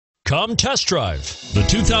Come test drive the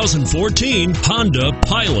 2014 Honda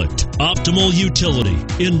Pilot. Optimal utility,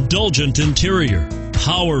 indulgent interior,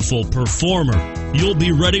 powerful performer. You'll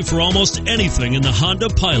be ready for almost anything in the Honda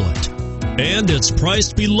Pilot. And it's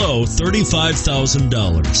priced below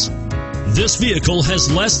 $35,000. This vehicle has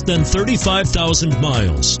less than 35,000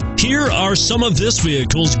 miles. Here are some of this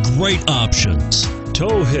vehicle's great options: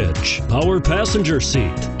 tow hitch, power passenger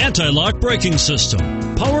seat, anti-lock braking system,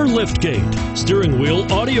 power liftgate, steering wheel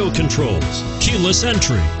audio controls, keyless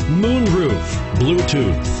entry, moonroof,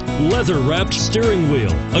 Bluetooth, leather-wrapped steering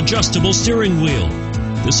wheel, adjustable steering wheel.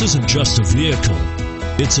 This isn't just a vehicle,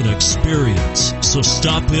 it's an experience. So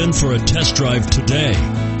stop in for a test drive today.